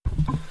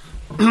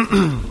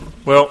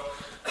Well,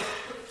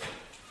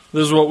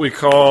 this is what we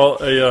call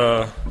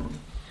a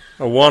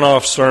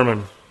one-off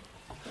sermon.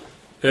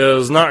 It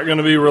is not going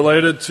to be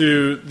related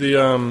to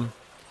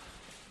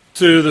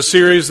the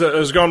series that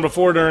has gone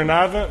before during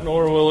Advent,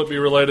 nor will it be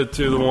related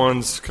to the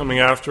ones coming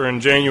after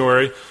in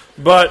January.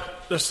 But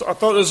I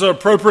thought this was an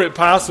appropriate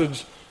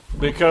passage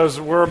because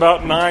we're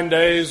about 9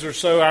 days or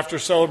so after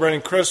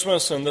celebrating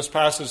Christmas, and this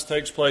passage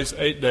takes place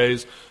 8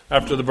 days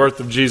after the birth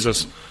of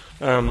Jesus.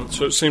 So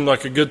it seemed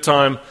like a good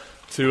time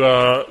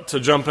to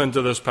jump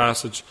into this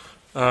passage.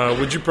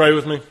 Would you pray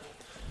with me?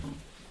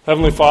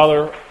 Heavenly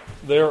Father,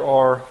 there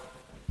are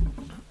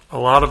a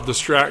lot of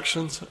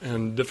distractions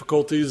and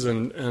difficulties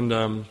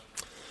and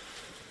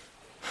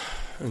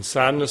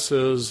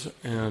sadnesses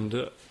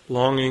and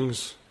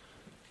longings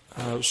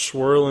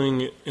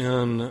swirling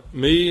in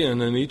me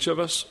and in each of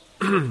us.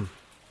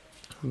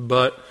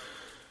 But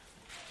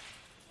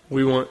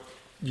we want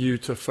you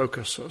to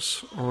focus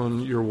us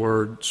on your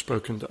word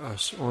spoken to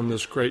us, on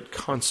this great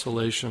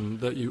consolation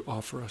that you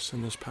offer us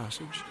in this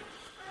passage.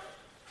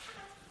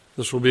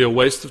 This will be a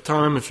waste of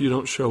time if you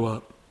don't show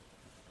up.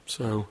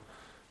 So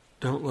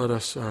don't let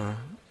us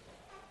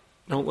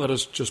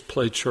just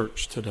play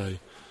church today.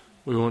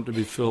 We want to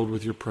be filled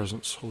with your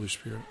presence, Holy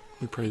Spirit.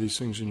 We pray these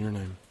things in your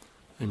name.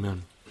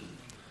 Amen.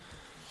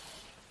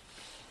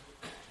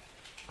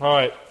 All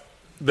right.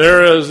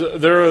 There is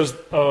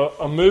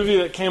a movie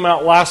that came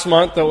out last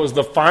month that was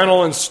the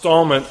final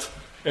installment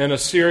in a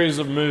series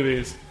of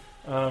movies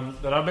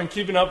that I've been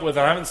keeping up with.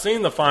 I haven't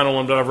seen the final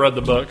one, but I've read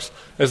the books.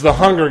 It's The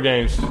Hunger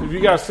Games. Have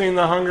you guys seen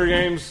the Hunger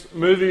Games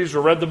movies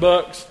or read the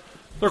books?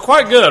 They're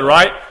quite good,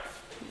 right?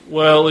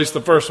 Well, at least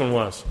the first one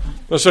was.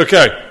 That's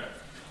okay.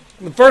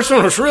 The first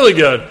one was really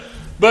good,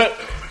 but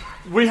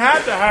we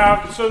had to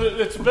have. So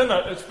it's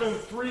been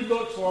 3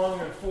 books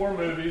long and 4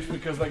 movies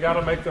because they got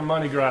to make their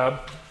money grab.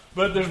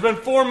 But there's been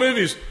 4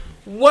 movies.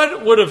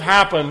 What would have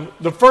happened?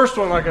 The first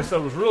one, like I said,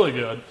 was really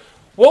good.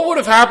 What would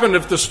have happened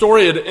if the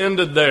story had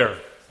ended there?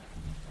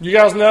 You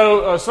guys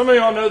know, some of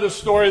y'all know this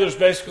story. There's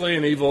basically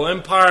an evil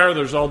empire.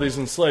 There's all these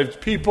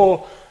enslaved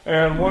people.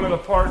 And one of the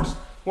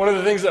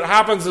things that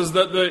happens is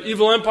that the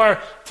evil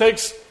empire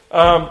takes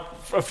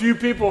a few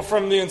people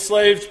from the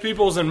enslaved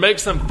peoples and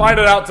makes them fight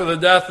it out to the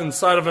death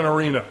inside of an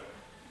arena.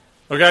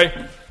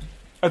 Okay?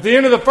 At the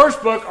end of the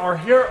first book, our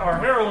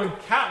heroine,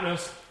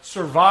 Katniss,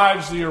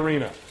 survives the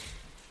arena.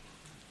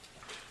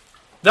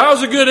 That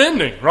was a good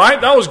ending,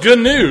 right? That was good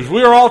news.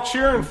 We were all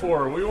cheering for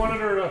her. We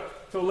wanted her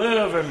to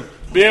live and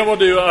be able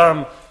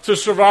to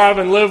survive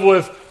and live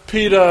with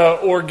Peeta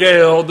or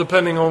Gale,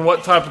 depending on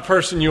what type of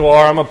person you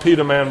are. I'm a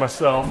Peeta man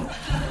myself.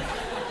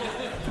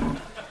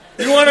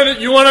 You wanted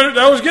it,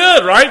 that was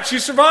good, right? She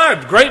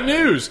survived. Great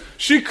news.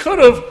 She could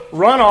have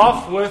run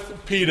off with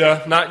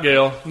Peeta, not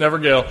Gale, never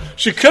Gale.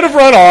 She could have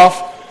run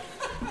off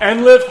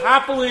and lived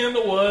happily in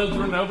the woods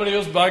where nobody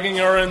was bugging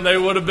her and they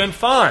would have been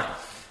fine.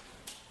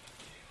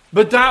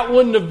 But that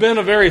wouldn't have been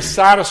a very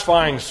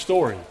satisfying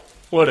story,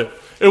 would it?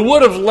 It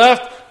would have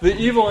left the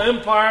evil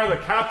empire, the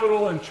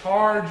capital, in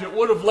charge. It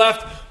would have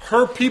left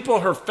her people,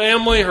 her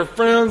family, her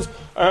friends,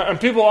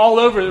 and people all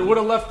over. It would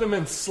have left them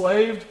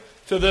enslaved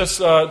to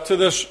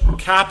this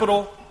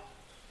capital.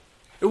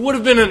 It would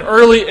have been an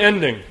early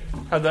ending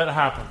had that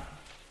happened.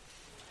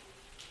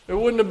 It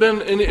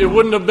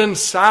wouldn't have been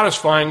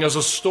satisfying as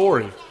a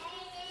story.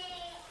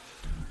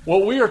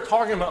 What we are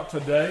talking about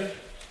today,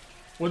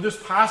 what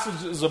this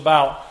passage is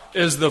about,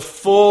 is the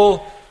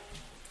full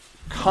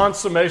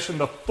consummation,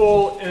 the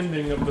full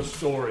ending of the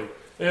story.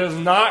 It is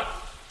not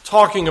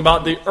talking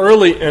about the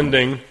early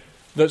ending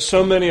that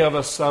so many of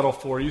us settle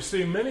for. You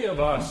see, many of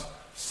us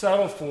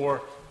settle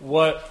for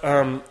what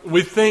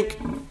we think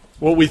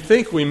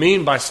we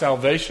mean by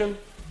salvation,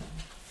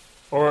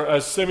 or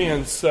as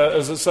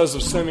it says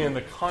of Simeon,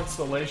 the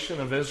consolation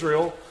of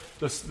Israel,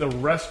 the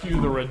rescue,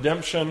 the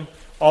redemption,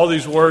 all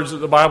these words that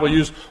the Bible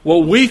uses.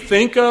 What we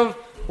think of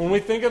when we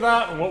think of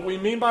that and what we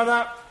mean by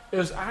that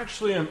is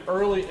actually an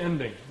early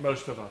ending,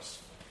 most of us.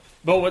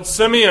 But what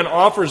Simeon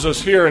offers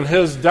us here in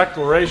his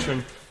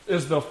declaration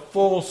is the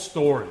full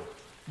story,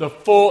 the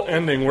full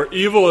ending where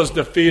evil is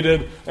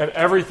defeated and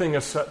everything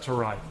is set to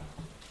right.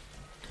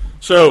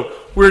 So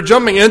we're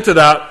jumping into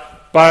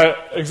that by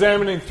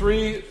examining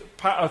three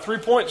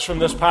points from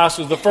this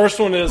passage. The first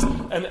one is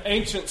an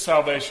ancient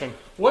salvation.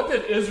 What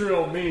did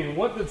Israel mean?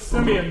 What did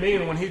Simeon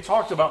mean when he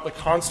talked about the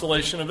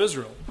consolation of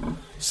Israel?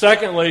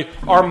 Secondly,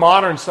 our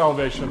modern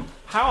salvation.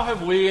 How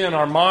have we in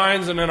our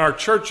minds and in our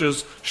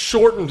churches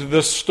shortened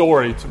this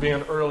story to be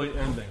an early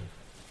ending?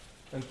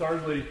 And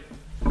thirdly,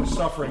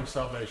 suffering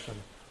salvation.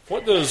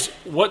 What does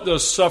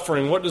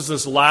suffering, what does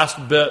this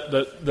last bit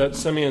that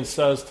Simeon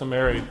says to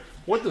Mary,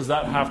 what does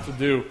that have to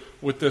do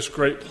with this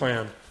great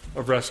plan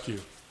of rescue?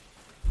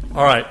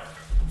 All right,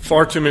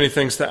 far too many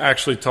things to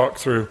actually talk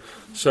through,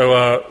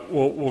 so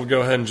we'll go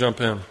ahead and jump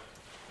in.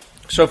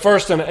 So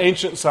first, an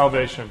ancient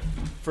salvation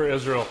for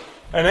Israel.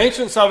 An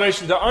ancient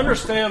salvation, to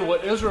understand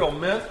what Israel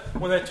meant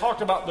when they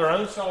talked about their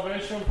own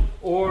salvation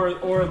or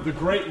the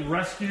great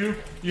rescue,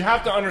 you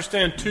have to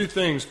understand two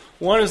things.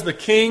 One is the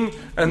king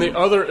and the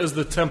other is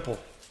the temple.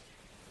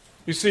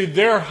 You see,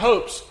 their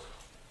hopes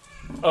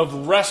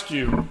of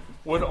rescue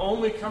would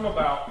only come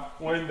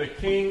about when the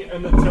king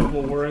and the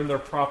temple were in their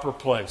proper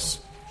place.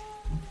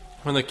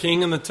 When the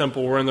king and the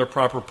temple were in their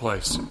proper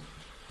place.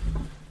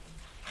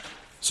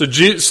 So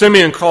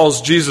Simeon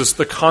calls Jesus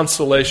the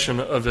consolation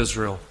of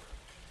Israel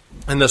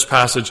in this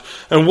passage.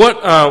 And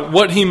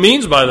what he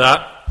means by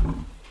that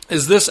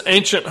is this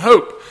ancient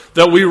hope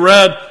that we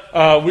read.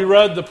 We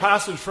read the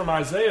passage from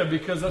Isaiah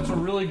because that's a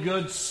really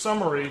good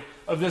summary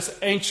of this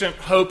ancient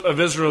hope of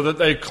Israel that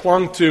they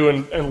clung to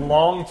and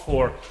longed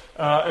for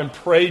and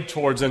prayed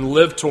towards and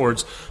lived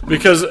towards.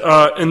 Because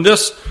in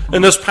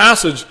this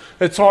passage,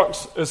 it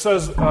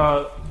says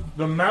the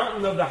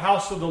mountain of the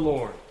house of the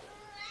Lord,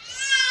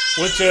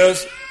 which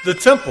is the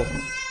temple.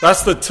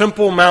 That's the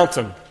Temple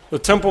Mountain, the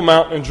Temple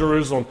Mount in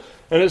Jerusalem.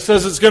 And it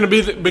says it's going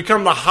to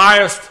become the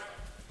highest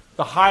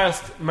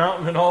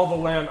mountain in all the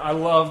land. I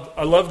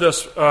love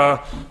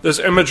this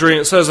imagery.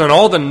 It says, and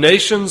all the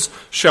nations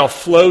shall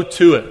flow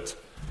to it.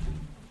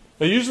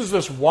 It uses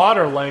this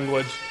water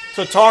language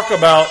to talk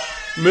about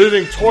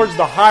moving towards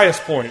the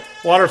highest point.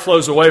 Water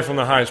flows away from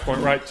the highest point,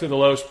 right, to the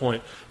lowest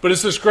point. But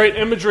it's this great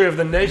imagery of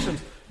the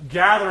nations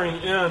gathering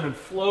in and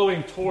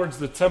flowing towards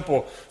the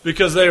temple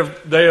because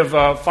they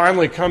have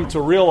finally come to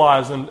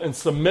realize and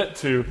submit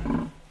to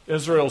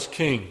Israel's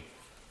king.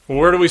 Well,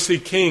 where do we see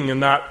king in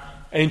that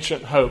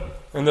ancient hope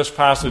in this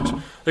passage?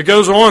 It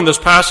goes on, this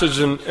passage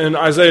in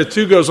Isaiah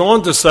 2 goes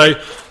on to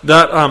say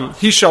that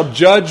he shall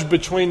judge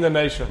between the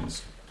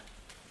nations.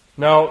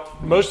 Now,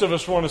 most of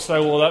us want to say,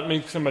 well, that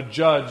makes him a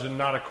judge and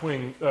not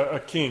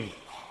a king.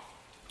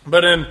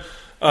 But in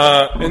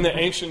the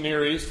ancient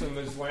Near East and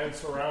these lands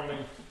surrounding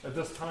at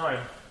this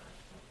time,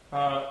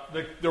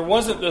 there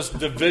wasn't this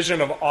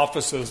division of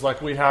offices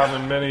like we have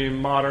in many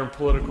modern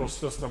political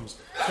systems.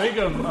 Think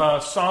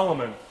of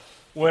Solomon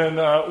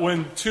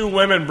when two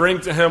women bring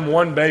to him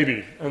one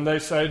baby and they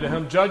say to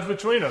him, judge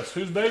between us.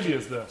 Whose baby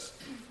is this?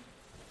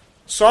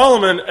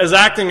 Solomon is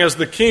acting as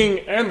the king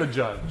and the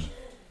judge.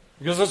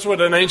 Because that's what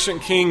an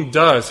ancient king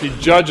does. He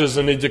judges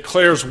and he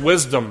declares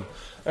wisdom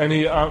and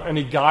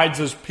he guides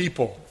his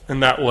people in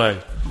that way.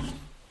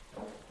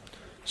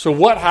 So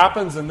what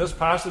happens in this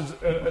passage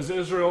as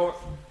Israel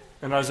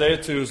in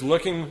Isaiah 2 is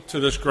looking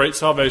to this great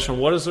salvation?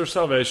 What is their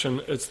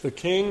salvation? It's the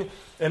king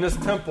and his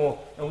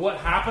temple. And what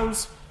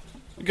happens?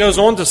 It goes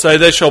on to say,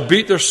 they shall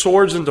beat their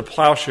swords into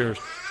plowshares.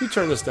 Can you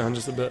turn this down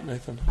just a bit,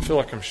 Nathan? I feel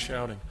like I'm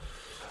shouting.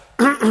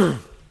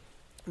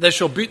 They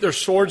shall beat their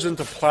swords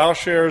into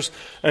plowshares,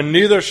 and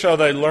neither shall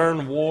they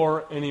learn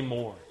war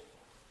anymore.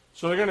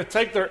 So they're going to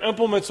take their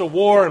implements of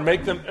war and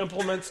make them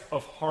implements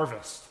of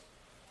harvest.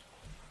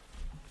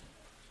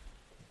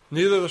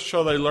 Neither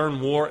shall they learn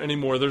war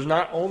anymore. There's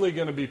not only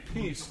going to be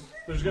peace,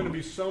 there's going to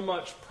be so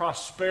much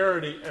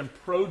prosperity and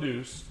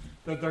produce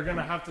that they're going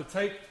to have to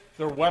take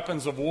their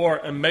weapons of war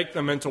and make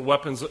them into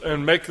weapons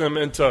and make them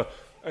into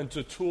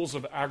tools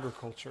of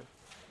agriculture.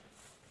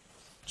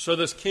 So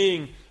this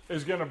king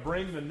is going to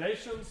bring the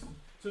nations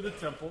to the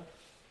temple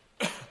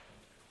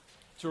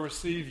to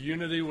receive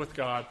unity with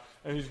God,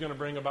 and he's going to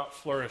bring about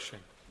flourishing.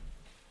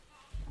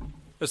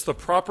 It's the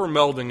proper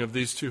melding of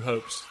these two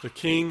hopes, the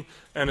king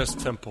and his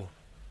temple.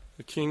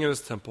 The king and his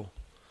temple.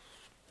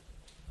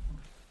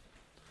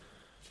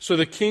 So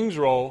the king's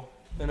role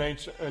in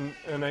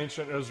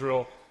ancient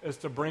Israel is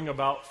to bring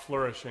about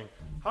flourishing.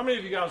 How many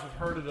of you guys have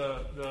heard of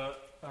the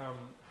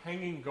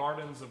Hanging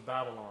Gardens of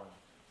Babylon?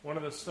 One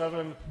of the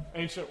 7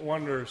 ancient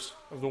wonders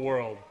of the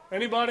world.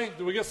 Anybody?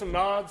 Do we get some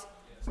nods?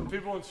 Some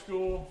people in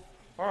school?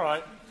 All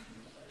right.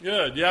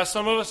 Good. Yeah,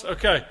 some of us?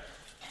 Okay.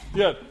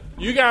 Good.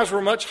 You guys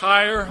were much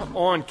higher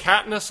on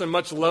Katniss and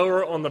much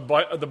lower on the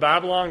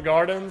Babylon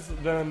Gardens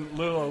than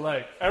Lula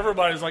Lake.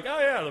 Everybody's like, oh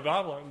yeah, the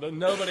Babylon. But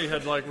nobody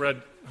had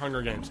read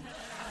Hunger Games.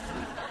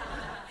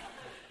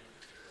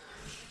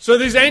 So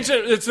these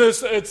ancient, it's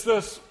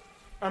this.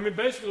 I mean,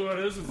 basically what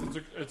it is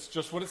it's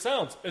just what it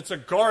sounds. It's a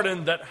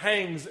garden that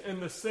hangs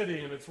in the city,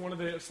 and it's one of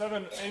the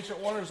 7 ancient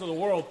wonders of the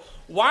world.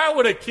 Why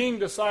would a king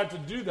decide to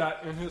do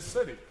that in his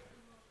city?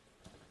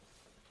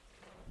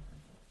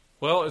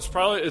 Well,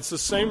 it's the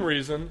same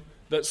reason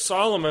that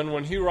Solomon,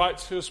 when he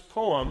writes his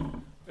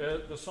poem,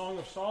 the Song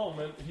of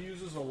Solomon, he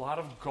uses a lot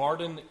of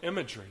garden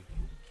imagery.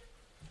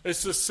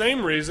 It's the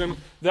same reason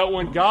that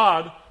when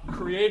God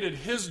created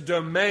his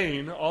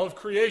domain, all of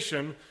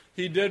creation,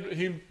 he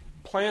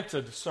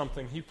planted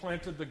something. He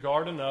planted the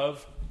Garden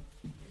of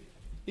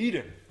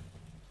Eden.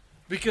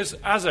 Because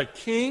as a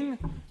king,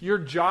 your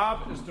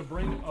job is to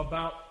bring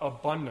about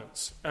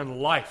abundance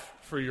and life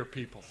for your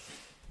people.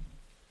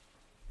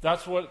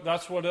 That's what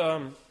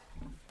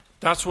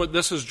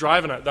this is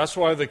driving at. That's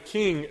why the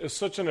king is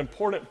such an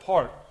important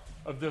part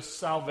of this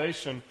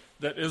salvation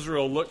that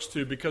Israel looks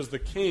to, because the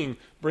king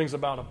brings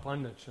about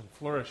abundance and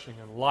flourishing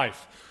and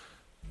life.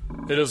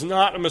 It is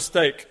not a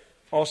mistake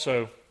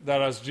also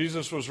that as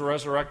Jesus was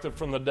resurrected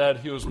from the dead,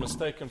 he was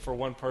mistaken for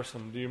one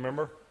person. Do you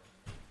remember?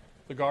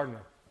 The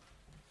gardener.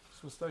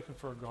 He's mistaken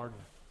for a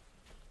gardener.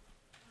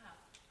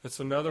 It's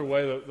another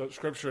way that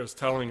Scripture is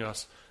telling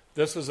us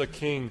this is a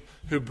king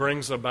who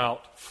brings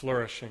about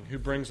flourishing, who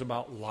brings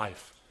about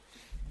life.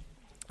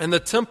 And the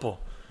temple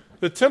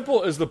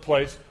is the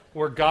place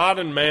where God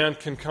and man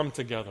can come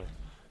together.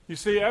 You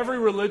see, every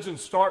religion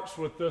starts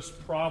with this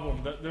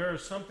problem, that there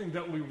is something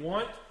that we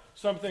want,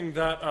 something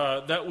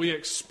that we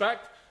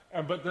expect,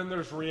 but then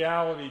there's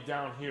reality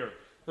down here.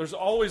 There's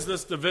always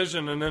this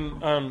division, and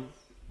then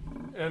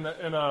in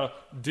a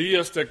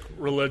deistic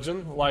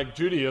religion like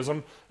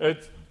Judaism,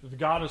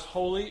 God is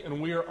holy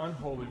and we are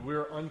unholy. We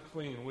are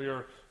unclean. We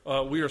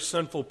are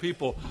sinful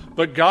people.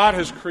 But God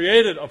has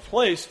created a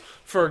place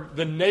for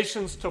the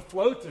nations to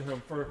flow to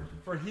Him,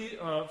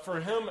 for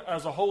Him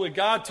as a holy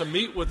God to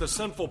meet with the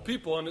sinful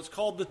people, and it's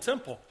called the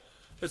temple.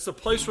 It's the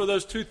place where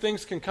those two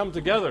things can come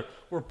together,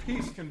 where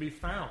peace can be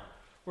found,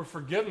 where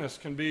forgiveness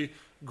can be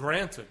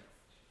granted.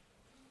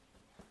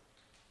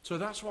 So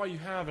that's why you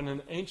have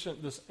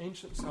this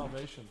ancient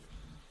salvation.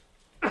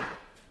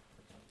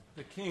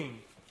 The king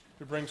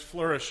who brings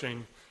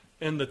flourishing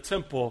in the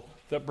temple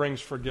that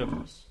brings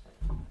forgiveness.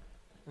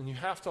 And you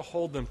have to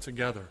hold them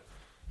together.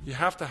 You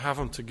have to have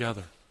them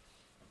together.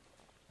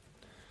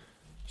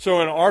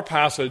 So in our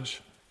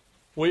passage,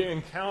 we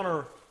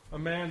encounter a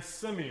man,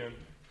 Simeon,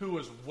 who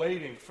was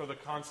waiting for the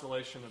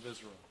consolation of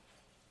Israel.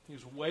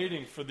 He's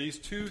waiting for these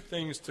two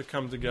things to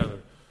come together.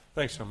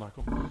 Thanks, John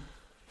Michael.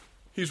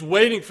 He's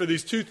waiting for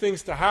these two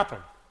things to happen.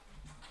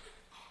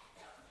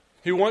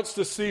 He wants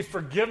to see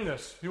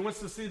forgiveness. He wants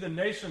to see the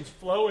nations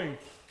flowing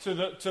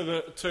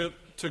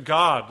to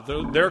God,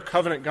 their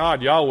covenant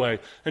God, Yahweh.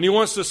 And he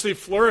wants to see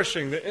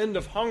flourishing, the end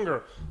of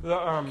hunger,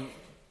 the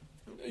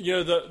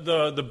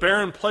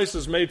barren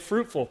places made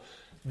fruitful.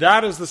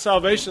 That is the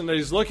salvation that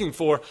he's looking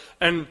for.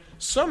 And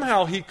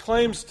somehow he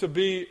claims to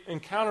be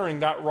encountering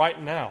that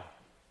right now.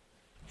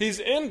 He's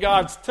in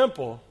God's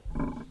temple,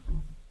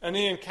 and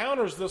he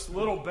encounters this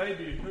little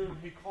baby whom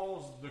he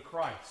calls the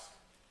Christ.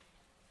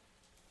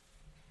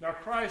 Now,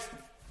 Christ,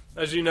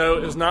 as you know,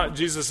 is not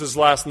Jesus'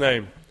 last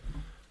name.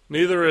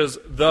 Neither is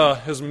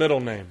his middle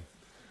name.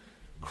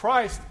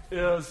 Christ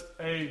is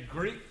a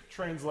Greek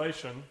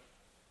translation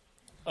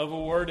of a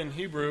word in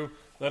Hebrew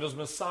that is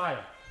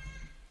Messiah.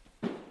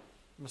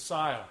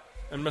 Messiah.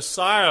 And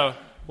Messiah,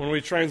 when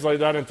we translate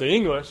that into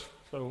English,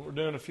 so we're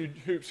doing a few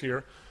hoops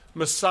here,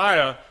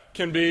 Messiah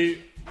can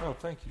be, oh,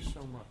 thank you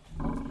so much.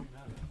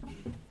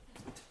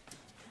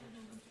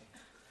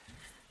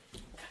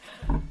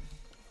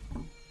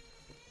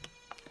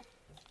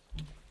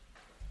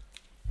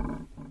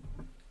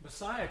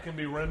 Messiah can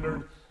be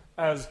rendered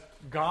as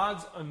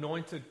God's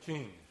anointed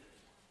king.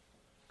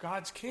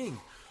 God's king.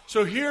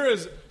 So here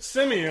is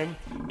Simeon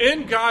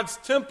in God's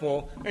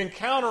temple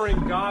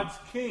encountering God's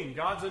king,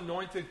 God's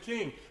anointed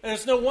king. And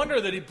it's no wonder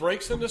that he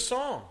breaks into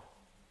song.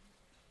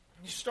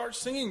 He starts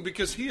singing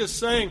because he is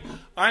saying,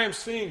 I am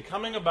seeing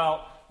coming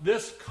about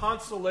this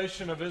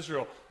consolation of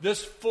Israel,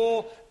 this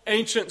full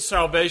ancient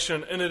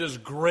salvation, and it is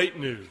great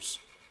news.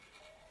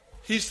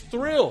 He's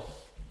thrilled.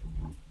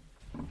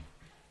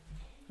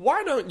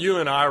 Why don't you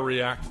and I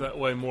react that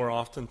way more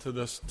often to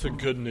this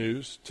good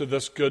news,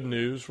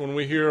 when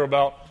we hear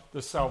about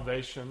the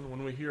salvation,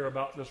 when we hear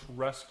about this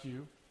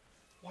rescue?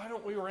 Why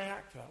don't we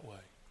react that way?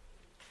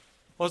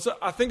 Well,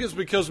 I think it's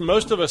because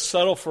most of us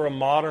settle for a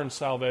modern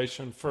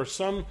salvation, for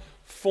some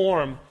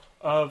form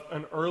of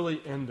an early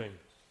ending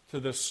to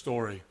this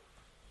story.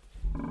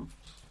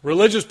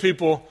 Religious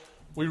people,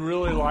 we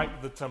really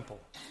like the temple.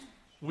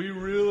 We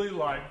really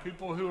like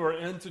people who are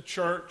into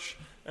church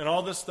and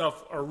all this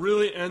stuff are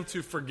really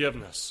into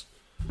forgiveness.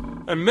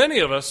 And many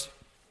of us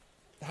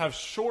have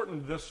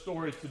shortened this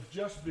story to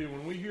just be,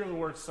 when we hear the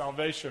word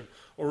salvation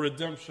or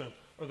redemption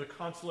or the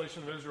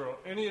consolation of Israel,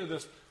 any of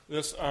this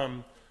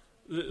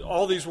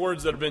all these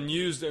words that have been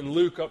used in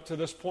Luke up to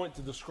this point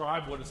to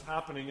describe what is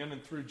happening in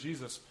and through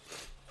Jesus,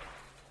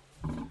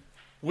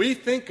 we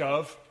think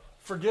of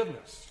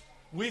forgiveness.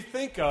 We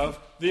think of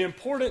the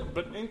important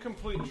but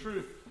incomplete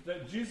truth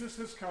that Jesus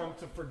has come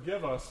to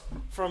forgive us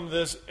from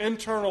this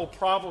internal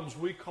problems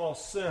we call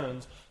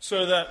sins,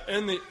 so that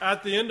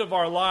at the end of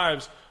our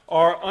lives,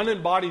 our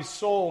unembodied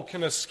soul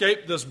can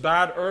escape this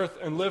bad earth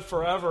and live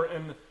forever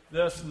in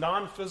this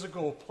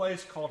non-physical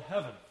place called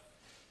heaven.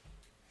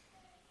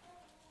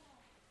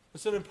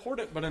 It's an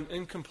important but an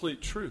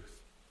incomplete truth.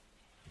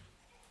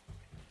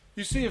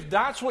 You see, if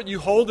that's what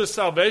you hold as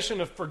salvation,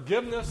 if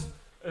forgiveness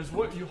is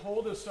what you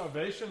hold as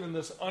salvation in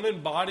this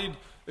unembodied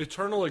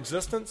eternal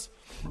existence,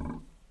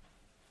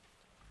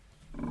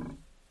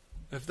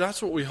 if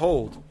that's what we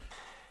hold,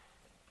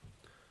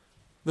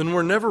 then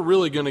we're never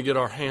really going to get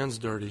our hands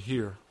dirty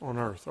here on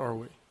earth, are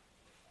we?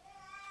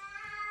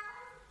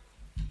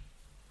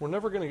 We're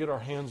never going to get our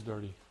hands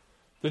dirty.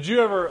 Did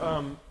you ever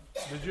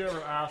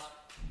ask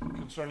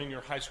concerning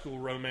your high school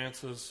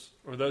romances,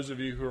 or those of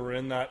you who are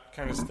in that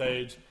kind of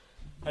stage,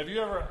 have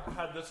you ever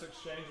had this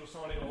exchange with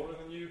somebody older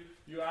than you?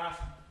 You ask,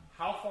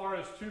 how far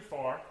is too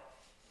far?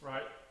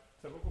 Right?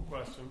 Typical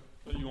question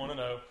that you want to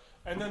know.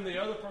 And then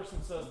the other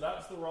person says,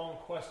 that's the wrong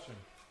question.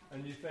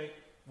 And you think,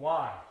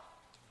 why?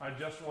 I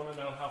just want to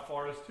know how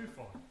far is too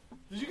far.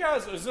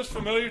 Is this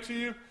familiar to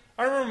you?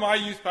 I remember my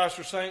youth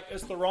pastor saying,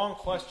 it's the wrong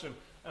question.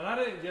 And I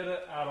didn't get it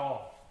at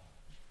all.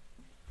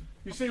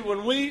 You see,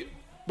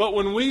 But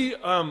when we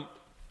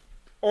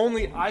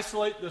only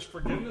isolate this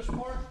forgiveness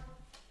part,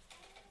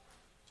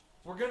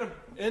 we're going to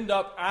end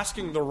up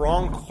asking the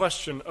wrong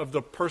question of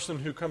the person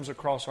who comes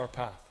across our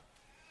path.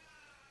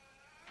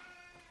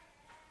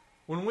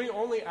 When we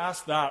only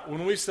ask that,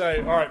 when we say,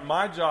 all right,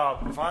 my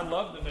job, if I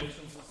love the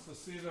nations, is to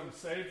see them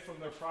saved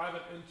from their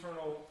private,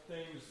 internal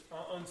things,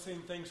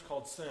 unseen things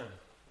called sin.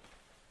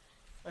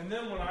 And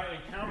then when I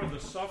encounter the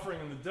suffering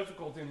and the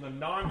difficulty and the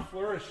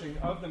non-flourishing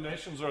of the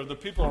nations or the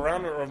people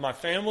around me or of my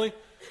family,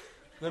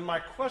 then my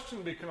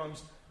question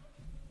becomes,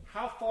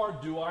 how far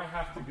do I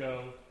have to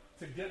go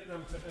to get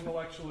them to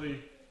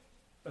intellectually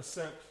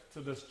assent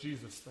to this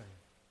Jesus thing?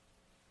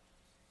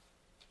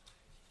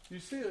 You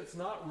see, it's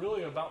not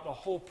really about the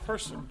whole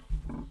person.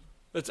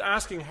 It's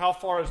asking how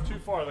far is too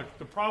far.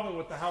 The problem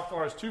with the how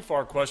far is too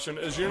far question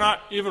is you're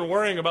not even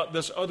worrying about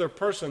this other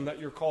person that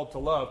you're called to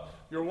love.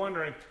 You're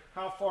wondering,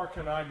 how far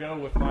can I go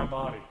with my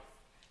body?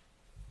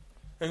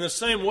 In the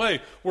same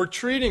way, we're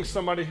treating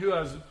somebody who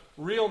has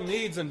real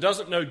needs and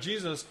doesn't know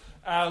Jesus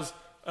as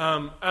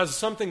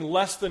something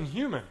less than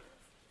human,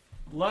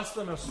 less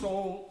than a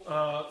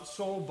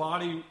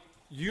soul-body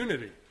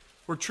unity.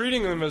 We're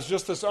treating them as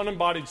just this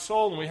unembodied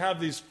soul, and we have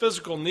these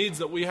physical needs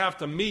that we have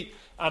to meet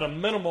at a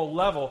minimal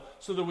level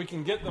so that we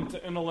can get them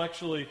to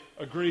intellectually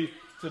agree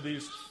to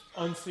these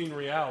unseen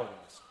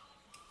realities.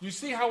 You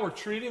see how we're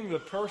treating the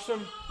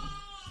person?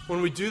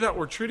 When we do that,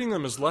 we're treating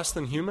them as less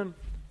than human.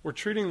 We're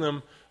treating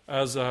them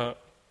as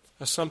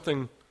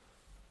something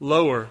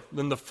lower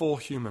than the full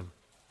human.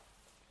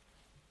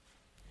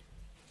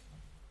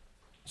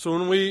 So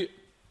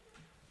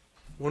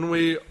when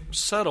we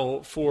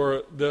settle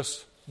for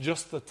this,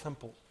 just the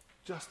temple,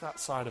 just that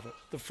side of it,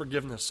 the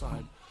forgiveness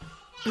side,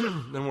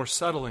 then we're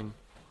settling.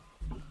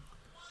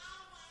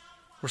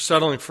 We're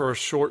settling for a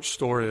short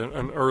story,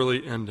 an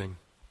early ending.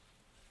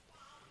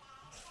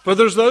 But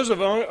there's those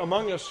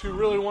among us who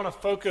really want to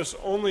focus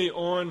only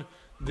on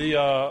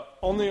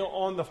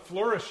the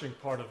flourishing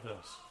part of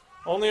this,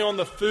 only on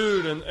the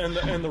food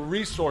and the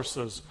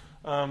resources.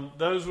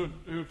 Those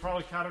who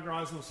probably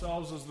categorize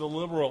themselves as the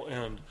liberal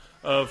end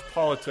of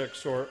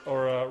politics or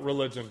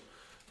religion.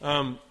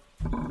 When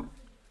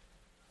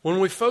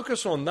we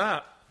focus on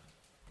that,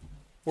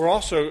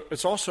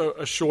 it's also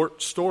a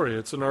short story.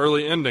 It's an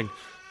early ending.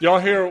 Y'all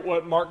hear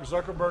what Mark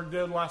Zuckerberg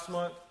did last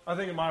month? I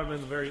think it might have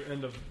been the very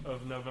end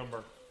of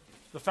November.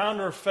 The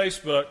founder of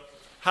Facebook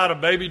had a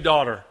baby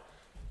daughter.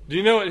 Do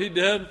you know what he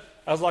did?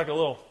 As like a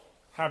little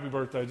happy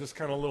birthday, just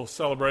kind of a little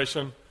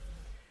celebration.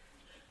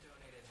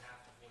 Donated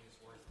half of what he's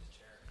worth to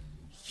charity.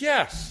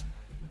 Yes.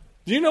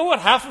 Do you know what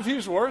half of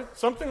he's worth?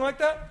 Something like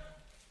that?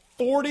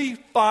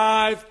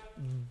 $45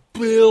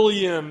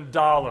 billion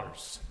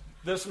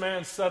this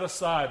man set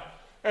aside.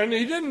 And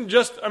he didn't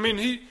just,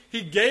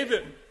 he gave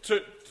it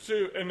to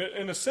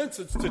in a sense,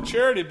 it's to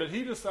charity, but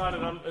he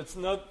decided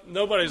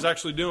nobody's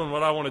actually doing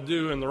what I want to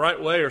do in the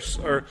right way, or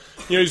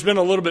he's been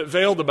a little bit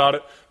veiled about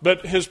it.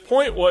 But his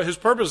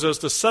purpose is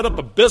to set up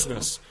a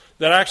business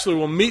that actually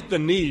will meet the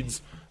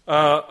needs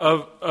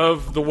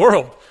of the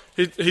world.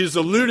 He's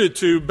alluded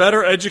to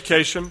better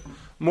education,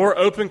 more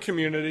open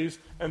communities,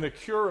 and the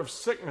cure of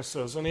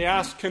sicknesses. And he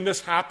asked, can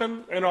this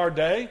happen in our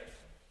day?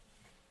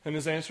 And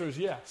his answer is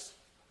yes.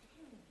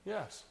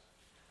 Yes.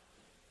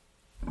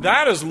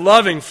 That is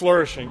loving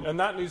flourishing, and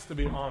that needs to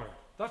be honored.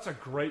 That's a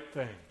great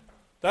thing.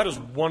 That is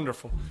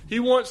wonderful. He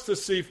wants to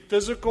see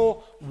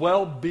physical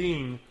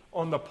well-being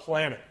on the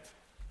planet.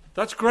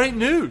 That's great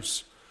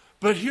news.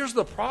 But here's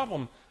the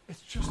problem. It's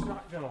just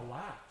not going to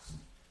last.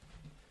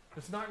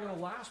 It's not going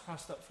to last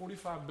past that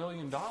 $45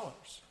 billion.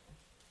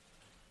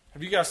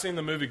 Have you guys seen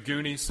the movie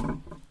Goonies?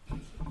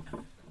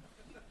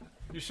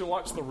 You should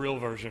watch the real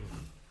version.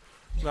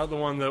 Not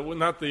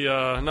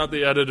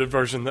the edited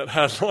version that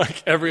had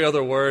like every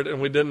other word,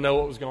 and we didn't know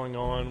what was going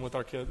on with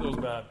our kids. It was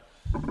bad.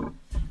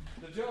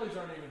 The Jellies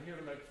aren't even here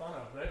to make fun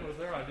of. It was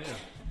their idea.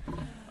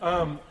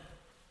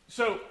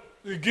 So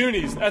the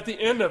Goonies, at the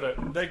end of it,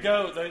 they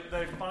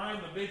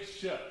find the big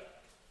ship,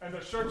 and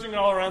they're searching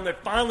all around. They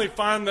finally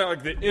find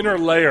the inner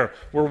layer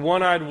where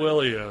One-Eyed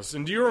Willie is.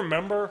 And do you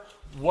remember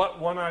what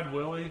One-Eyed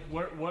Willie,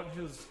 what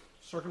his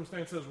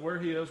circumstances, where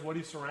he is, what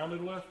he's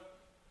surrounded with?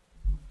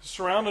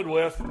 Surrounded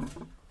with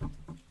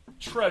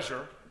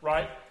treasure,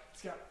 right?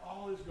 He's got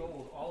all his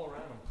gold all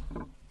around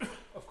him.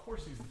 Of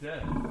course he's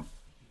dead.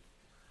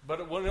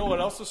 But you know what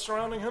else is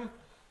surrounding him?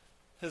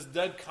 His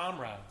dead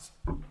comrades.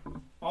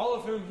 All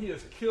of whom he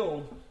has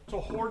killed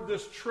to hoard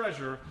this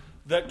treasure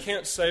that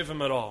can't save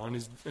him at all.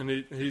 And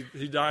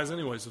he dies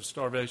anyways of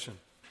starvation.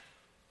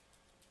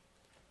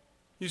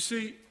 You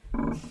see,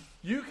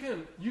 you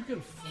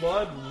can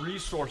flood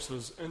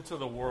resources into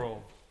the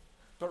world,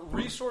 but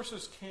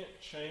resources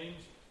can't change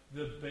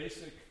the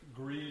basic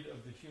greed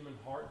of the human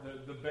heart,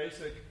 the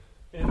basic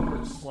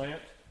inward slant.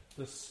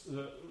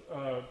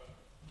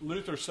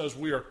 Luther says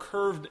we are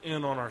curved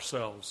in on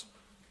ourselves,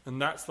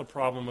 and that's the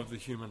problem of the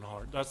human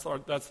heart. That's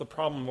the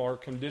problem of our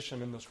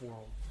condition in this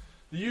world.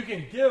 You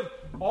can give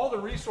all the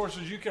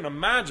resources you can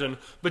imagine,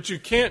 but you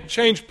can't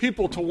change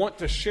people to want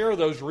to share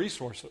those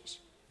resources.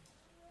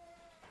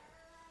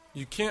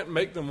 You can't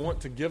make them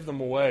want to give them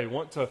away,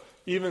 want to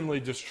evenly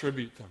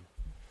distribute them.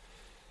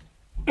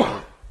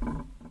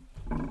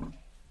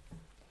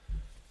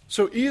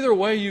 So either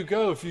way you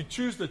go, if you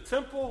choose the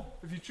temple,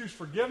 if you choose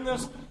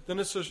forgiveness, then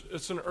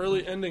it's an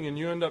early ending, and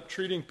you end up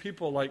treating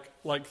people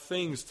like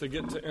things to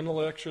get to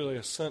intellectually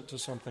assent to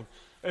something.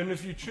 And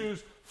if you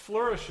choose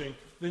flourishing,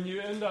 then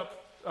you end up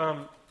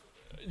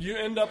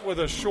with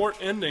a short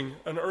ending,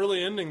 an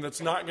early ending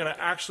that's not going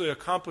to actually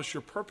accomplish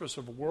your purpose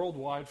of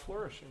worldwide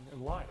flourishing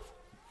in life.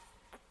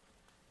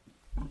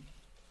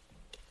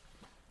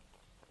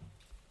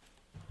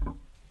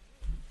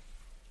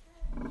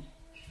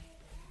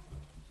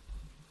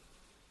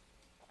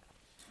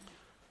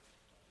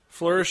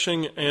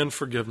 Flourishing and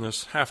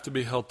forgiveness have to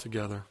be held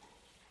together.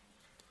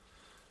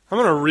 I'm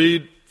going to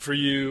read for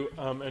you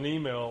an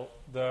email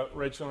that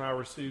Rachel and I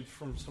received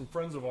from some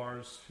friends of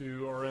ours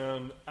who are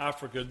in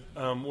Africa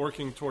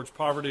working towards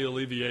poverty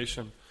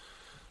alleviation.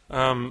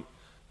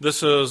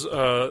 This is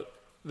the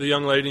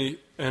young lady,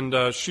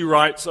 and she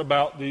writes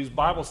about these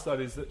Bible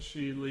studies that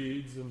she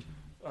leads and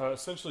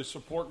essentially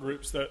support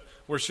groups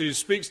where she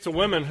speaks to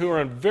women who are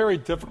in very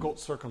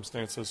difficult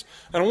circumstances.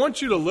 And I want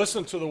you to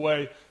listen to the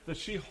way that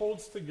she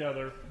holds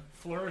together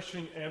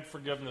flourishing and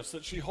forgiveness,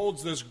 that she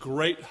holds this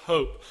great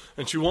hope,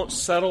 and she won't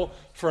settle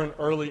for an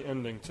early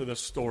ending to this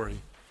story.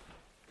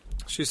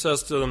 She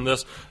says to them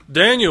this: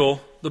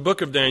 Daniel, the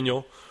book of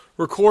Daniel,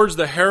 records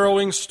the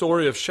harrowing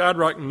story of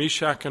Shadrach,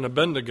 Meshach, and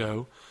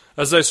Abednego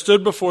as they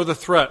stood before the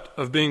threat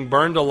of being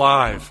burned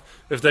alive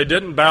if they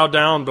didn't bow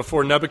down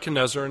before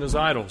Nebuchadnezzar and his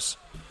idols.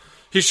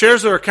 He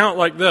shares their account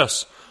like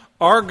this: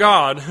 Our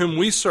God, whom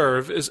we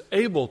serve, is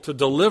able to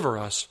deliver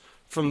us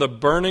from the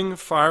burning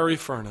fiery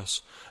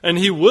furnace, and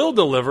he will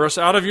deliver us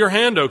out of your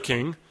hand, O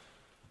king.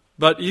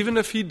 But even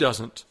if he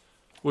doesn't,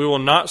 we will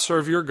not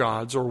serve your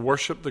gods or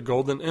worship the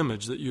golden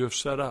image that you have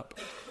set up.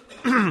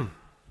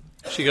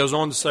 She goes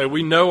on to say,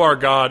 we know our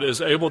God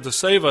is able to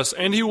save us,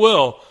 and he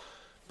will,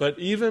 but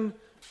even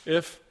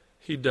if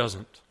he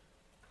doesn't.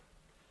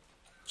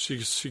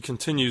 She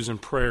continues in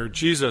prayer.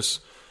 Jesus,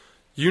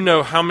 you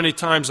know how many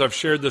times I've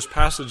shared this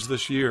passage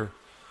this year.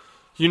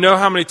 You know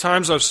how many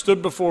times I've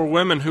stood before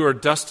women who are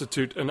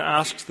destitute and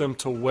asked them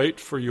to wait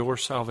for your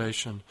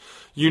salvation.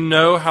 You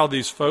know how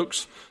these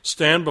folks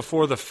stand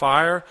before the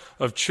fire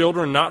of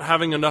children not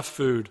having enough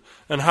food,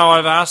 and how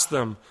I've asked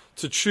them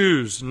to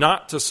choose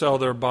not to sell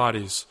their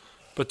bodies,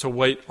 but to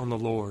wait on the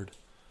Lord.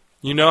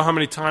 You know how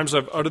many times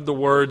I've uttered the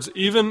words,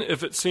 even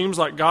if it seems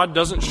like God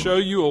doesn't show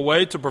you a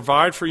way to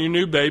provide for your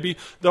new baby,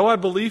 though I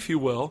believe he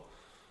will,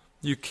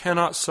 you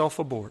cannot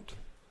self-abort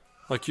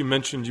like you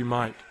mentioned you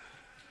might,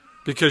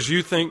 because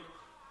you think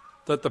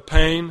that the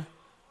pain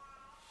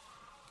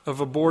of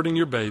aborting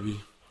your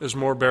baby is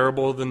more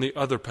bearable than the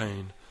other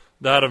pain,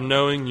 that of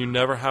knowing you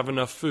never have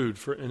enough food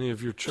for any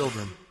of your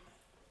children.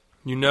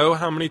 You know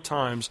how many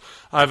times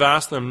I've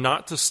asked them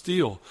not to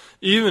steal,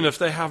 even if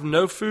they have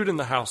no food in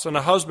the house and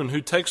a husband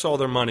who takes all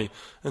their money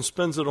and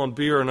spends it on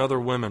beer and other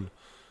women.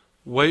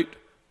 Wait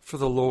for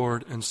the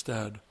Lord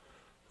instead.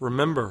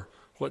 Remember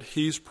what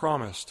he's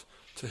promised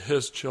to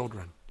his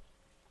children.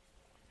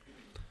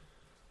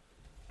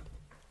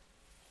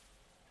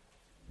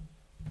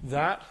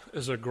 That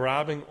is a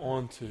grabbing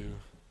onto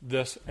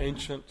this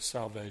ancient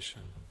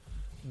salvation.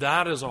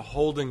 That is a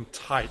holding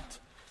tight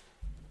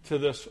to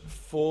this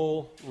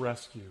full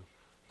rescue,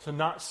 to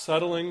not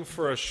settling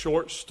for a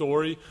short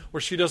story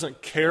where she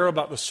doesn't care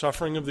about the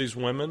suffering of these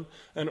women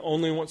and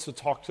only wants to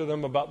talk to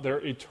them about their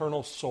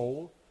eternal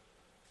soul.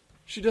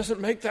 She doesn't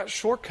make that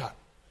shortcut.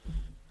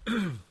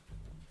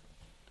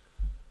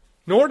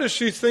 Nor does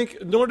she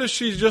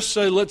just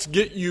say, let's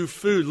get you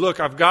food. Look,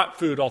 I've got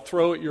food. I'll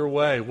throw it your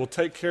way. We'll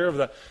take care of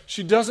that.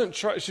 She doesn't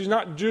try. She's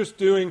not just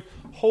doing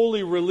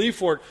holy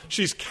relief work.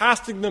 She's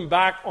casting them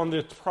back on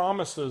the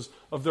promises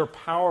of their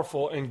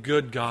powerful and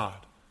good God.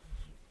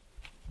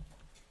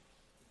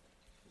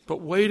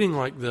 But waiting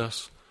like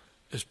this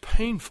is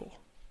painful.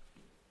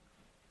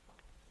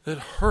 It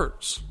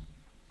hurts.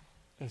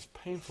 It's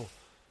painful.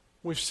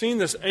 We've seen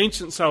this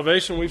ancient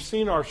salvation. We've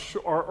seen our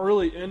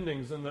early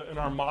endings in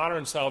our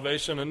modern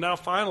salvation. And now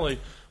finally,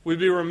 we'd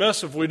be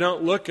remiss if we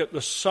don't look at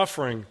the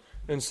suffering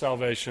in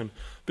salvation.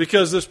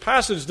 Because this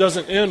passage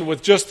doesn't end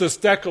with just this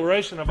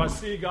declaration of I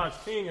see God's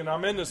King and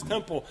I'm in this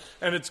temple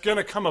and it's going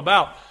to come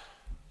about.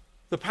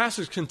 The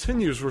passage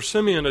continues where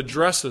Simeon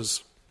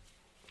addresses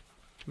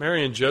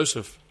Mary and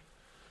Joseph.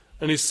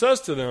 And he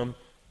says to them,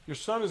 your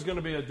son is going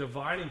to be a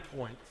dividing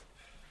point.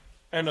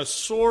 And a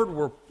sword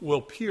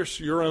will pierce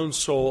your own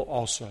soul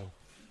also.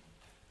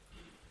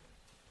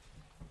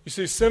 You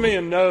see,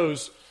 Simeon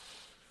knows,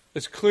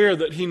 it's clear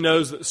that he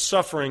knows that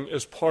suffering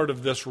is part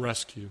of this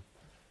rescue.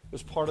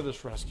 Is part of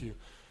this rescue.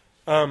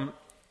 In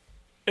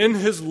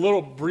his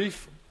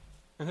brief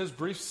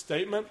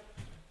statement,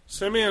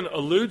 Simeon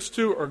alludes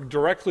to or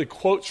directly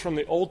quotes from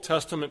the Old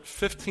Testament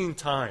 15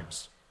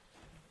 times.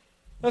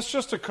 That's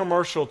just a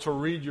commercial to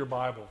read your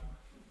Bible.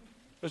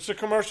 It's a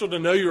commercial to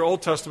know your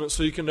Old Testament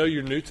so you can know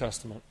your New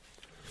Testament.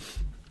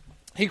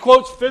 He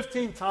quotes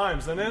 15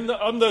 times, and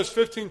of those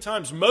 15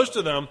 times, most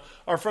of them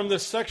are from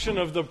this section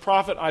of the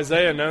prophet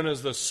Isaiah known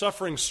as the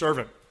suffering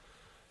servant.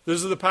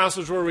 This is the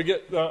passage where we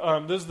get,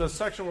 this is the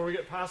section where we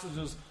get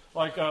passages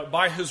like,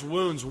 by his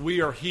wounds we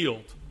are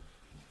healed.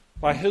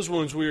 By his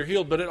wounds we are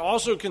healed. But it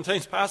also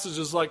contains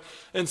passages like,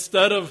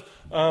 instead of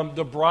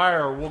the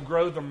briar, we'll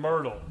grow the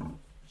myrtle.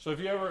 So if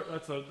you ever,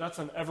 that's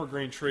an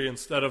evergreen tree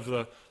instead of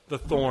the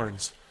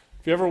thorns.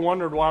 If you ever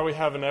wondered why we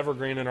have an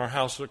evergreen in our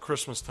house at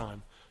Christmas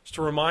time, it's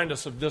to remind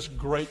us of this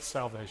great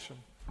salvation.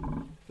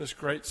 This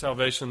great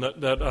salvation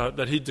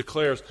that he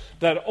declares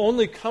that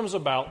only comes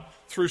about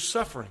through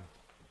suffering.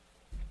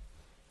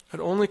 It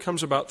only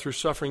comes about through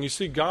suffering. You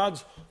see,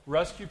 God's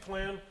rescue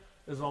plan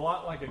is a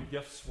lot like a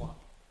gift swap.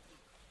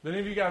 Did any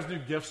of you guys do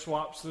gift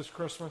swaps this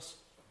Christmas?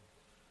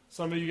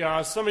 Some of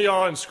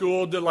y'all in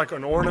school did like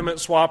an ornament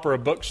swap or a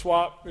book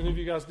swap. Any of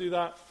you guys do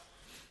that?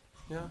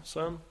 Yeah,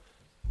 some.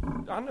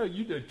 I know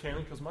you did,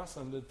 Canon, because my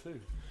son did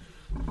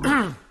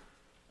too.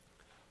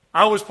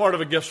 I was part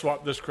of a gift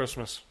swap this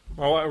Christmas.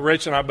 Well,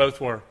 Rach and I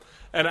both were.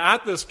 And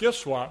at this gift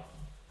swap,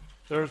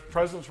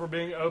 presents were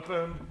being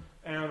opened,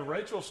 and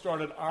Rachel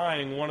started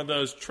eyeing one of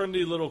those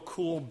trendy little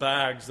cool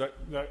bags that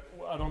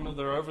I don't know,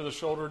 they're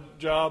over-the-shoulder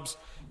jobs.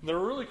 They're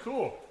really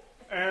cool.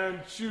 And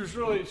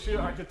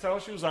I could tell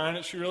she was eyeing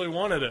it. She really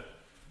wanted it.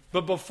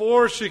 But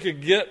before she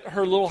could get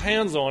her little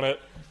hands on it,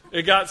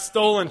 it got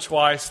stolen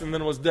twice and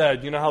then was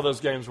dead. You know how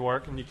those games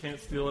work, and you can't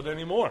steal it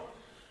anymore.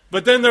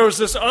 But then there was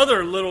this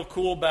other little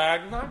cool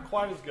bag, not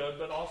quite as good,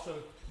 but also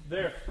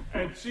there.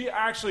 And she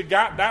actually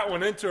got that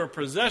one into her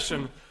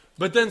possession,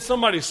 but then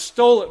somebody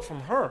stole it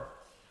from her.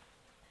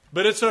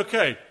 But it's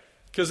okay,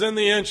 because in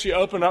the end she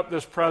opened up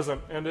this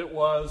present, and it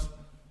was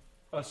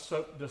a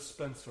soap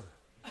dispenser.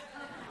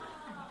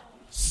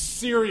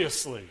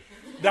 Seriously.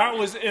 That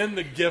was in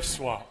the gift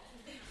swap.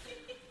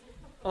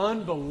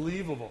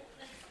 Unbelievable.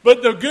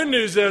 But the good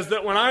news is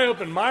that when I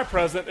opened my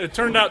present, it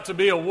turned out to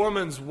be a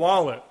woman's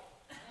wallet.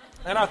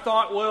 And I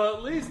thought, well,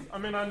 at least, I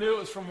knew it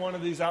was from one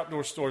of these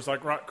outdoor stores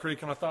like Rock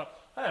Creek, and I thought,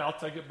 hey, I'll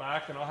take it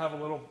back, and I'll have a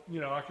little,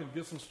 I can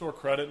get some store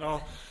credit and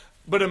all.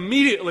 But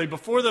immediately,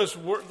 before those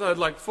were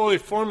fully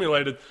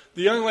formulated,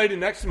 the young lady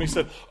next to me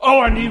said,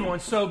 oh, I need one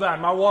so bad.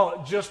 My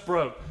wallet just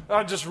broke.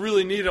 I just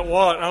really need a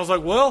wallet. And I was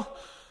like, well,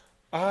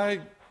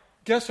 I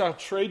guess I'll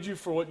trade you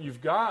for what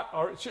you've got.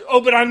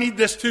 But I need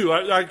this too.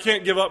 I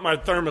can't give up my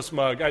thermos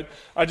mug.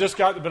 I just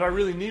got it, but I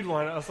really need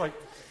one. I was like,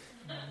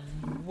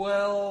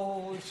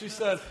 well, she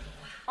said,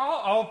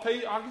 I'll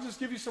pay you. I can just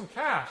give you some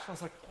cash. I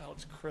was like, well,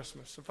 it's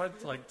Christmas. If I'd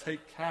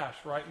take cash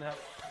right now.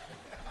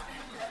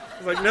 I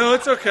was like, no,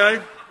 it's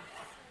okay.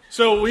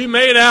 So we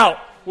made out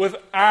with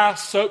a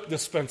soap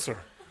dispenser.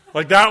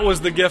 That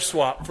was the gift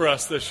swap for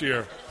us this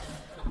year.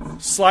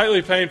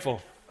 Slightly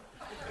painful.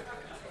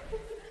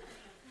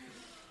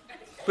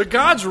 But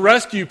God's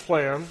rescue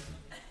plan,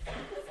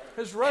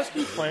 his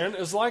rescue plan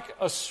is like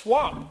a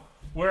swap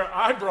where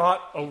I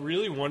brought a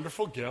really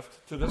wonderful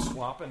gift to this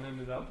swap and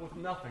ended up with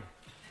nothing.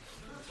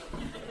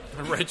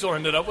 And Rachel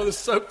ended up with a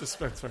soap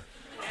dispenser.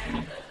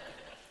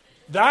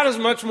 That is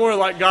much more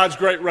like God's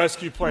great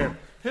rescue plan.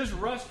 His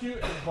rescue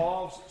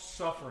involves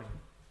suffering.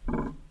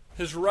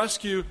 His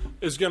rescue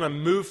is going to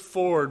move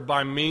forward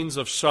by means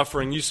of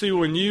suffering. You see,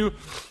 when you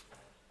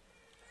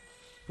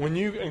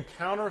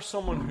encounter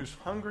someone who's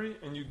hungry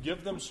and you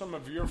give them some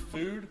of your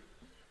food,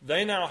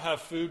 they now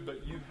have food,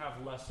 but you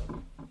have less of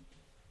it.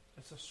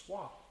 It's a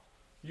swap.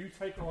 You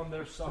take on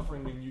their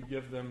suffering and you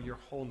give them your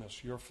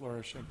wholeness, your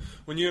flourishing.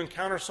 When you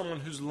encounter someone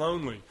who's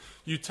lonely,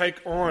 you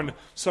take on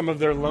some of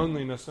their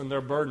loneliness and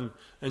their burden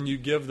and you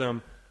give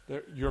them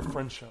your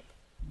friendship.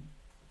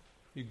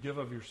 You give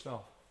of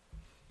yourself.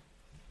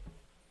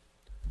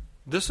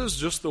 This is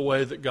just the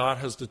way that God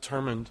has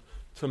determined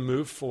to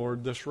move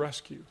forward this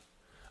rescue.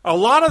 A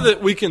lot of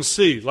it we can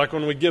see, like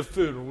when we give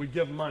food or we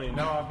give money.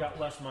 Now I've got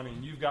less money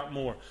and you've got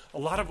more. A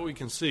lot of it we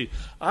can see.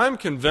 I'm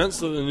convinced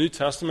that the New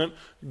Testament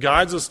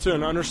guides us to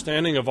an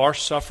understanding of our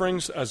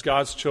sufferings as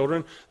God's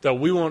children that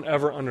we won't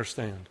ever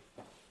understand.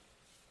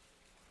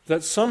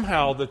 That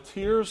somehow the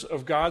tears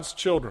of God's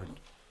children,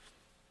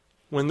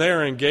 when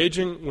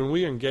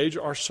we engage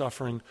our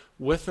suffering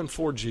with and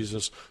for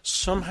Jesus,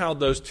 somehow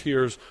those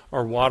tears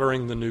are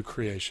watering the new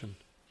creation.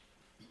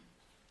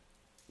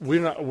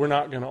 We're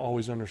not going to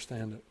always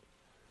understand it.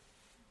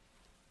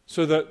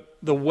 So that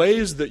the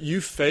ways that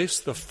you face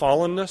the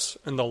fallenness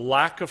and the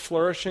lack of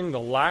flourishing, the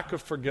lack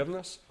of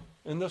forgiveness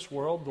in this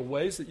world, the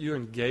ways that you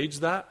engage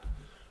that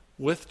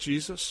with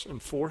Jesus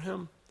and for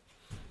him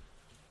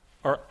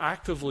are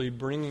actively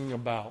bringing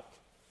about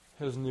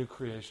his new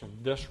creation,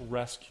 this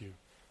rescue,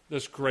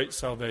 this great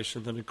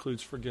salvation that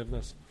includes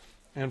forgiveness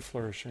and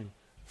flourishing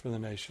for the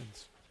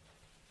nations.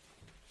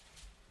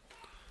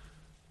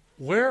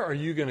 Where are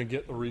you going to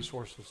get the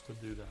resources to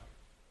do that?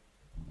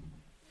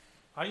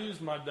 I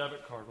used my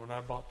debit card when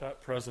I bought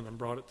that present and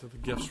brought it to the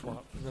gift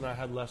swap. And then I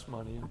had less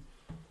money and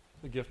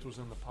the gift was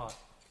in the pot.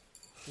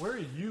 Where are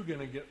you going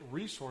to get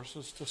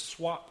resources to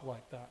swap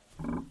like that?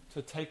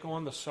 To take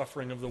on the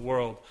suffering of the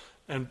world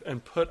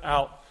and put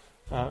out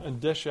and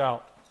dish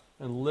out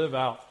and live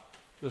out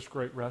this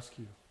great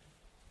rescue.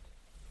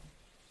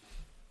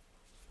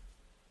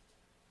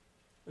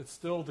 It's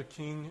still the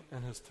king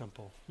and his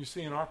temple. You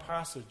see, in our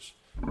passage,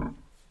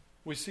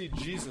 we see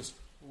Jesus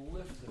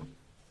lifted,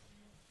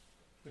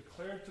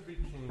 declared to be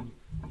king,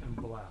 and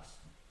blessed.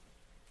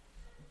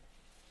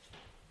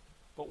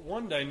 But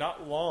one day,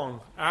 not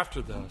long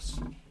after this,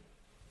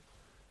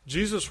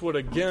 Jesus would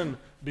again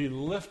be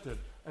lifted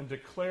and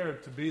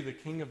declared to be the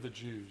King of the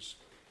Jews.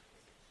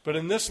 But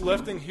in this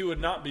lifting, he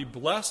would not be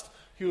blessed,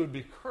 he would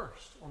be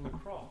cursed on the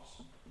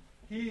cross.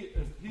 He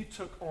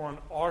took on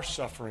our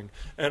suffering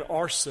and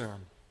our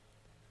sin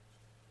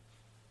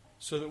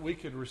so that we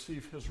could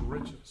receive his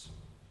riches.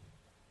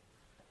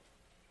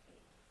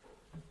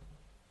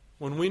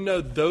 When we know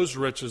those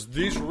riches,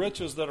 these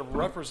riches that are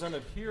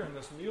represented here in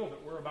this meal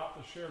that we're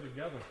about to share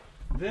together,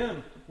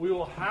 then we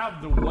will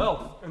have the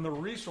wealth and the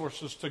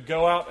resources to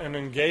go out and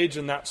engage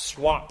in that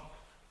swap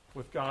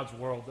with God's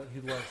world that he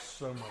loves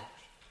so much.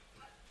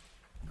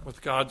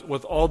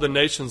 With all the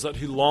nations that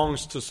he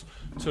longs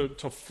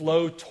to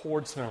flow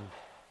towards him,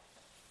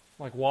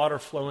 like water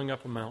flowing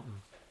up a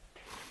mountain.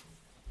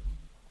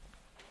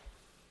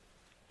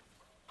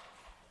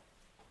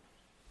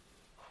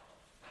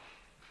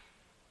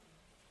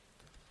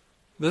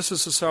 This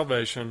is a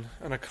salvation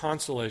and a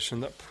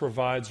consolation that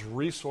provides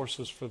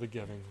resources for the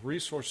giving,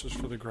 resources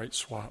for the great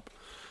swap,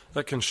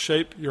 that can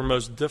shape your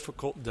most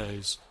difficult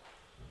days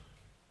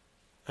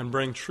and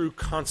bring true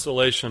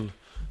consolation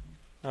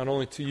not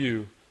only to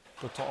you,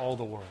 but to all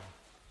the world.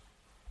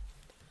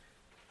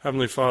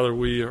 Heavenly Father,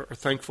 we are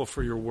thankful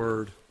for your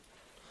word.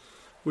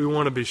 We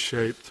want to be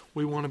shaped.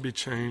 We want to be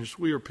changed.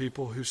 We are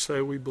people who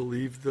say we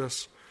believe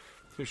this,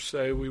 who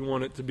say we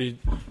want it to be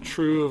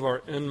true of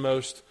our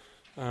inmost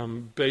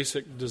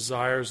basic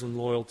desires and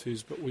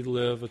loyalties, but we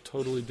live a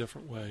totally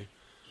different way.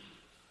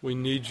 We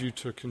need you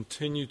to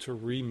continue to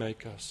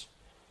remake us.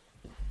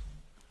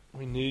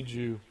 We need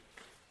you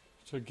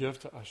to give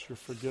to us your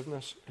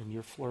forgiveness and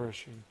your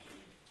flourishing,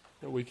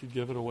 that we could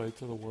give it away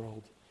to the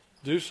world.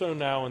 Do so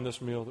now in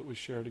this meal that we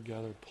share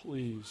together,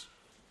 please.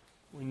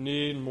 We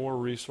need more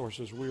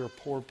resources. We are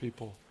poor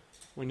people.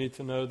 We need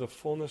to know the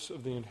fullness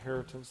of the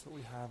inheritance that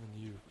we have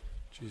in you,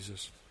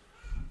 Jesus.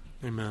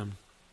 Amen.